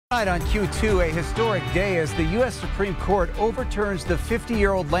Tonight on Q2, a historic day as the U.S. Supreme Court overturns the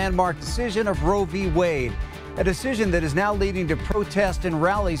 50-year-old landmark decision of Roe v. Wade, a decision that is now leading to protests and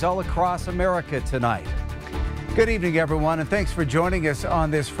rallies all across America tonight. Good evening, everyone, and thanks for joining us on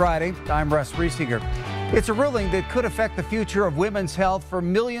this Friday. I'm Russ Riesinger. It's a ruling that could affect the future of women's health for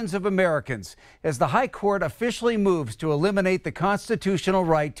millions of Americans as the High Court officially moves to eliminate the constitutional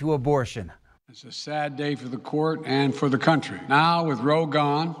right to abortion. It's a sad day for the court and for the country. Now, with Roe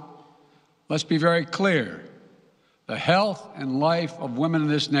gone, let's be very clear. The health and life of women in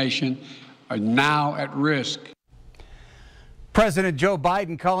this nation are now at risk. President Joe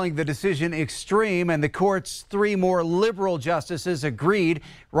Biden calling the decision extreme, and the court's three more liberal justices agreed,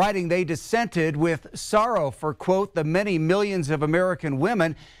 writing they dissented with sorrow for, quote, the many millions of American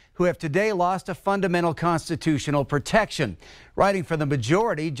women who have today lost a fundamental constitutional protection. Writing for the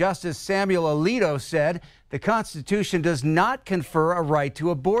majority, Justice Samuel Alito said the Constitution does not confer a right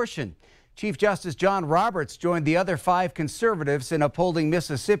to abortion. Chief Justice John Roberts joined the other 5 conservatives in upholding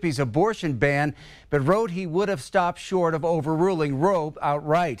Mississippi's abortion ban, but wrote he would have stopped short of overruling Roe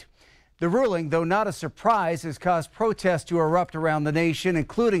outright. The ruling, though not a surprise, has caused protests to erupt around the nation,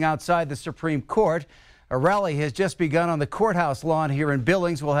 including outside the Supreme Court. A rally has just begun on the courthouse lawn here in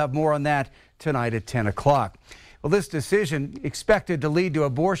Billings. We'll have more on that tonight at 10 o'clock. Well, this decision expected to lead to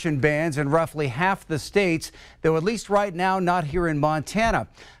abortion bans in roughly half the states, though at least right now not here in Montana.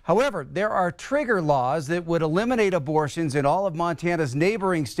 However, there are trigger laws that would eliminate abortions in all of Montana's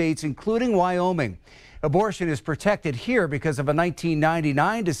neighboring states, including Wyoming. Abortion is protected here because of a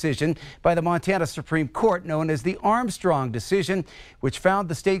 1999 decision by the Montana Supreme Court known as the Armstrong decision, which found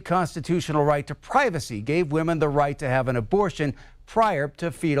the state constitutional right to privacy gave women the right to have an abortion prior to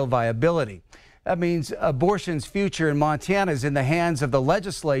fetal viability. That means abortion's future in Montana is in the hands of the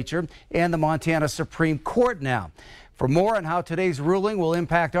legislature and the Montana Supreme Court now. For more on how today's ruling will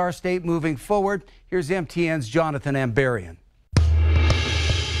impact our state moving forward, here's MTN's Jonathan Ambarian.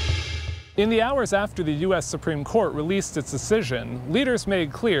 In the hours after the U.S. Supreme Court released its decision, leaders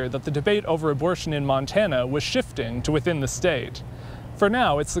made clear that the debate over abortion in Montana was shifting to within the state. For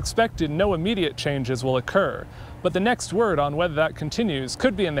now, it's expected no immediate changes will occur, but the next word on whether that continues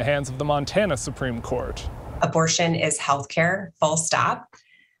could be in the hands of the Montana Supreme Court. Abortion is healthcare, full stop.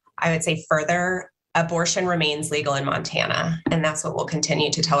 I would say further, abortion remains legal in Montana, and that's what we'll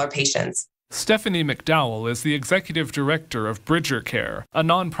continue to tell our patients. Stephanie McDowell is the executive director of Bridger Care, a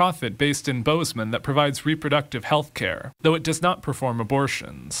nonprofit based in Bozeman that provides reproductive health care, though it does not perform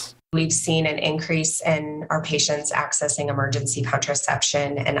abortions. We've seen an increase in our patients accessing emergency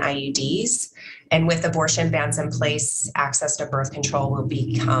contraception and IUDs. And with abortion bans in place, access to birth control will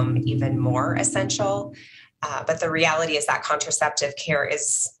become even more essential. But the reality is that contraceptive care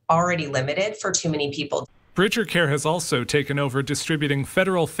is already limited for too many people. Bridger Care has also taken over distributing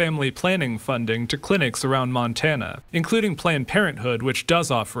federal family planning funding to clinics around Montana, including Planned Parenthood, which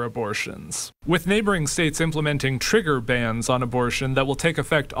does offer abortions. With neighboring states implementing trigger bans on abortion that will take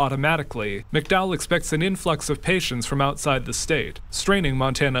effect automatically, McDowell expects an influx of patients from outside the state, straining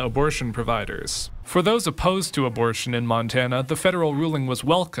Montana abortion providers. For those opposed to abortion in Montana, the federal ruling was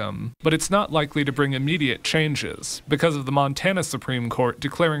welcome, but it's not likely to bring immediate changes because of the Montana Supreme Court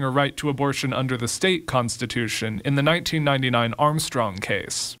declaring a right to abortion under the state constitution in the 1999 Armstrong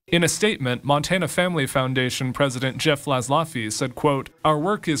case. In a statement, Montana Family Foundation President Jeff Laszloffy said, quote, "Our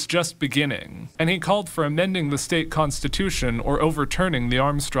work is just beginning," and he called for amending the state constitution or overturning the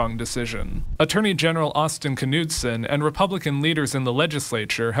Armstrong decision. Attorney General Austin Knudsen and Republican leaders in the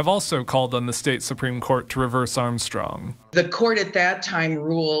legislature have also called on the state Supreme Court to reverse Armstrong. The court at that time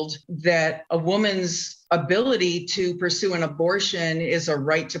ruled that a woman's ability to pursue an abortion is a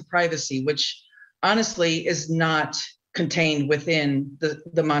right to privacy, which honestly is not contained within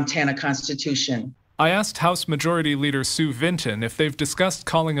the Montana Constitution. I asked House Majority Leader Sue Vinton if they've discussed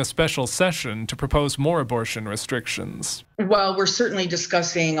calling a special session to propose more abortion restrictions. Well, we're certainly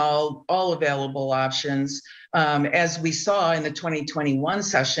discussing all available options. As we saw in the 2021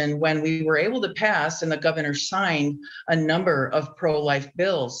 session, when we were able to pass and the governor signed a number of pro-life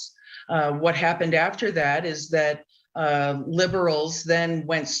bills. What happened after that is that liberals then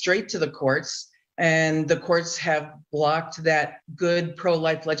went straight to the courts, and the courts have blocked that good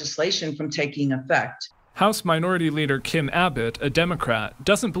pro-life legislation from taking effect. House Minority Leader Kim Abbott, a Democrat,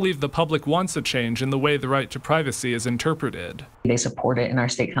 doesn't believe the public wants a change in the way the right to privacy is interpreted. They support it in our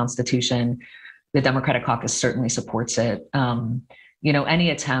state constitution. The Democratic caucus certainly supports it. Any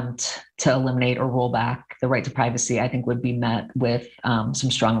attempt to eliminate or roll back the right to privacy, I think, would be met with some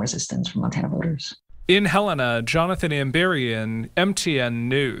strong resistance from Montana voters. In Helena, Jonathan Ambarian, MTN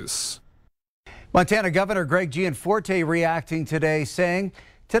News. Montana Governor Greg Gianforte reacting today, saying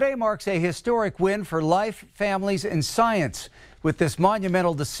Today marks a historic win for life, families, and science. With this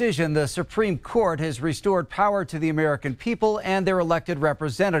monumental decision, the Supreme Court has restored power to the American people and their elected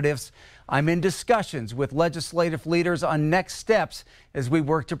representatives. I'm in discussions with legislative leaders on next steps as we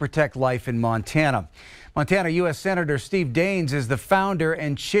work to protect life in Montana. Montana U.S. Senator Steve Daines is the founder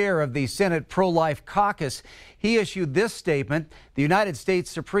and chair of the Senate Pro-Life Caucus. He issued this statement: the United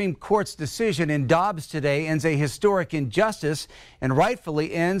States Supreme Court's decision in Dobbs today ends a historic injustice and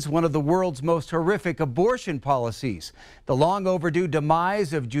rightfully ends one of the world's most horrific abortion policies. The long overdue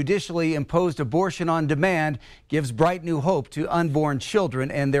demise of judicially imposed abortion on demand gives bright new hope to unborn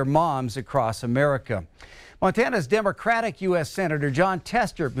children and their moms across America. Montana's Democratic U.S. Senator Jon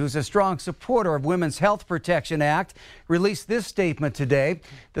Tester, who's a strong supporter of Women's Health Protection Act, released this statement today.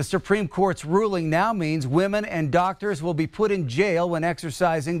 The Supreme Court's ruling now means women and doctors will be put in jail when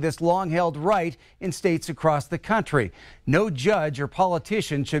exercising this long-held right in states across the country. No judge or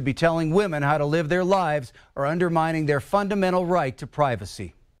politician should be telling women how to live their lives or undermining their fundamental right to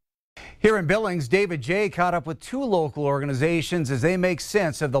privacy. Here in Billings, David J. caught up with two local organizations as they make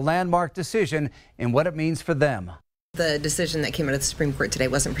sense of the landmark decision and what it means for them. The decision that came out of the Supreme Court today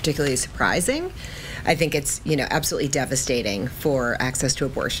wasn't particularly surprising. I think it's, absolutely devastating for access to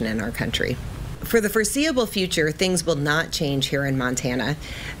abortion in our country. For the foreseeable future, things will not change here in Montana,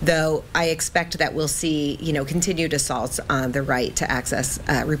 though I expect that we'll see, continued assaults on the right to access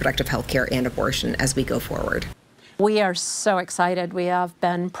reproductive health care and abortion as we go forward. We are so excited. We have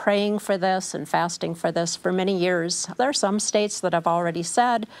been praying for this and fasting for this for many years. There are some states that have already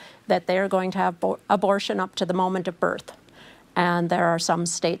said that they are going to have abortion up to the moment of birth. And there are some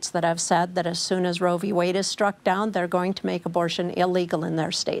states that have said that as soon as Roe v. Wade is struck down, they're going to make abortion illegal in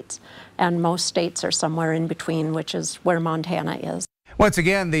their states. And most states are somewhere in between, which is where Montana is. Once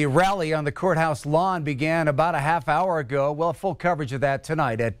again, the rally on the courthouse lawn began about a half hour ago. We'll have full coverage of that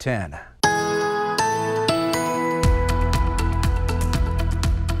tonight at 10.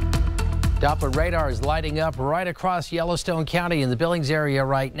 Doppler radar is lighting up right across Yellowstone County in the Billings area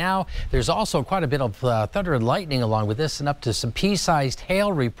right now. There's also quite a bit of thunder and lightning along with this, and up to some pea-sized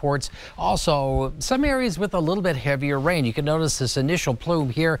hail reports. Also, some areas with a little bit heavier rain. You can notice this initial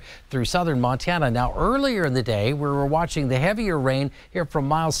plume here through southern Montana. Now, earlier in the day, we were watching the heavier rain here from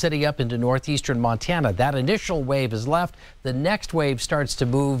Miles City up into northeastern Montana. That initial wave is left. The next wave starts to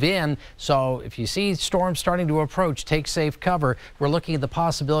move in. So if you see storms starting to approach, take safe cover. We're looking at the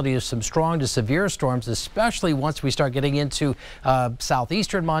possibility of some strong to severe storms, especially once we start getting into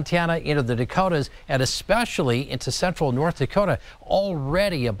southeastern Montana, into the Dakotas, and especially into central North Dakota.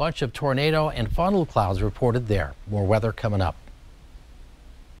 Already a bunch of tornado and funnel clouds reported there. More weather coming up.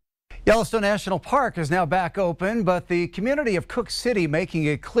 Yellowstone National Park is now back open, but the community of Cook City making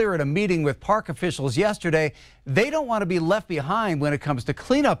it clear at a meeting with park officials yesterday they don't want to be left behind when it comes to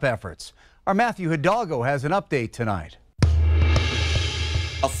cleanup efforts. Our Matthew Hidalgo has an update tonight.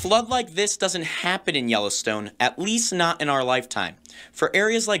 A flood like this doesn't happen in Yellowstone, at least not in our lifetime. For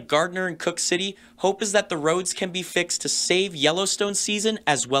areas like Gardner and Cook City, hope is that the roads can be fixed to save Yellowstone season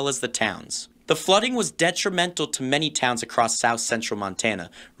as well as the towns. The flooding was detrimental to many towns across south central Montana,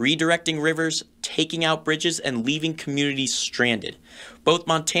 redirecting rivers, taking out bridges, and leaving communities stranded. Both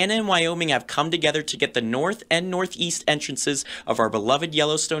Montana and Wyoming have come together to get the north and northeast entrances of our beloved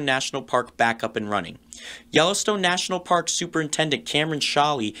Yellowstone National Park back up and running. Yellowstone National Park Superintendent Cameron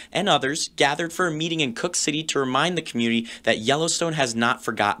Shawley and others gathered for a meeting in Cook City to remind the community that Yellowstone has not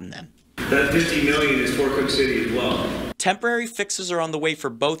forgotten them. That $50 million is for Cook City as well. Temporary fixes are on the way for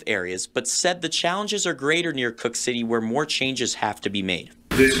both areas, but said the challenges are greater near Cook City where more changes have to be made.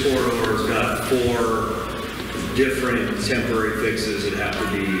 This corridor's got 4 different temporary fixes that have to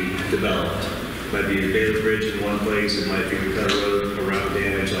be developed. It might be a Baylor Bridge in one place, it might be a cut road around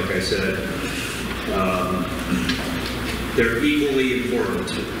damage, like I said. They're equally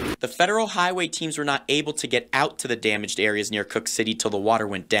important. The federal highway teams were not able to get out to the damaged areas near Cook City till the water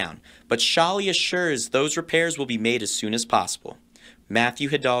went down, but Shawley assures those repairs will be made as soon as possible. Matthew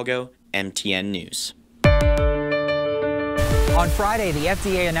Hidalgo, MTN News. On Friday, the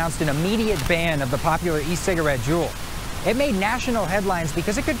FDA announced an immediate ban of the popular e-cigarette Juul. It made national headlines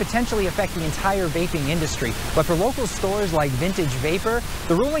because it could potentially affect the entire vaping industry. But for local stores like Vintage Vapor,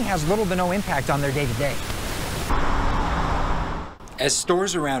 the ruling has little to no impact on their day-to-day. As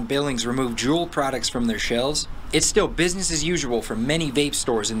stores around Billings remove Juul products from their shelves, it's still business as usual for many vape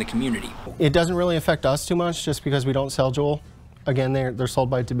stores in the community. It doesn't really affect us too much just because we don't sell Juul. Again, they're sold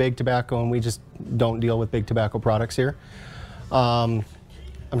by big tobacco and we just don't deal with big tobacco products here. I'm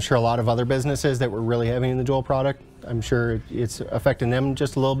sure a lot of other businesses that were really heavy in the Juul product, I'm sure it's affecting them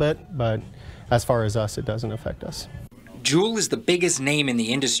just a little bit, but as far as us, it doesn't affect us. Juul is the biggest name in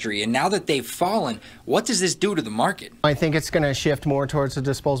the industry, and now that they've fallen, what does this do to the market? I think it's going to shift more towards the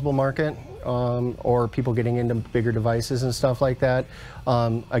disposable market, or people getting into bigger devices and stuff like that.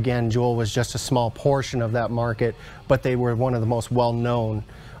 Again, Juul was just a small portion of that market, but they were one of the most well-known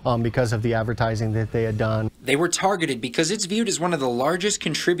because of the advertising that they had done. They were targeted because it's viewed as one of the largest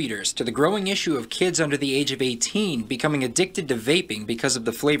contributors to the growing issue of kids under the age of 18 becoming addicted to vaping because of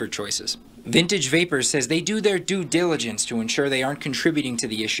the flavor choices. Vintage Vapor says they do their due diligence to ensure they aren't contributing to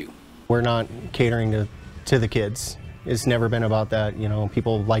the issue. We're not catering to the kids. It's never been about that. You know,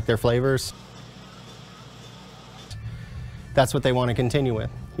 people like their flavors. That's what they want to continue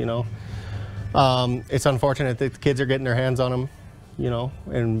with, you know. It's unfortunate that the kids are getting their hands on them, you know,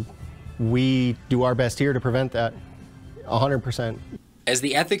 and we do our best here to prevent that 100%. As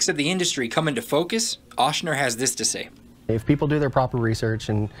the ethics of the industry come into focus, Oshner has this to say. If people do their proper research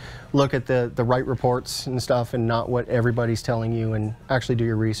and look at the right reports and stuff and not what everybody's telling you and actually do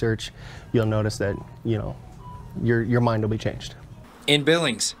your research, you'll notice that, you know, your mind will be changed. In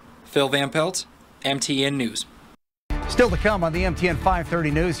Billings, Phil Van Pelt, MTN News. Still to come on the MTN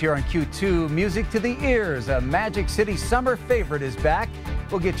 530 News here on Q2, music to the ears. A Magic City summer favorite is back.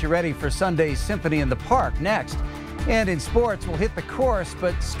 We'll get you ready for Sunday's Symphony in the Park next. And in sports, we'll hit the course,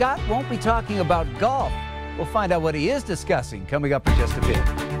 but Scott won't be talking about golf. We'll find out what he is discussing coming up in just a bit.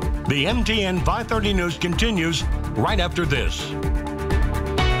 The MTN 530 News continues right after this.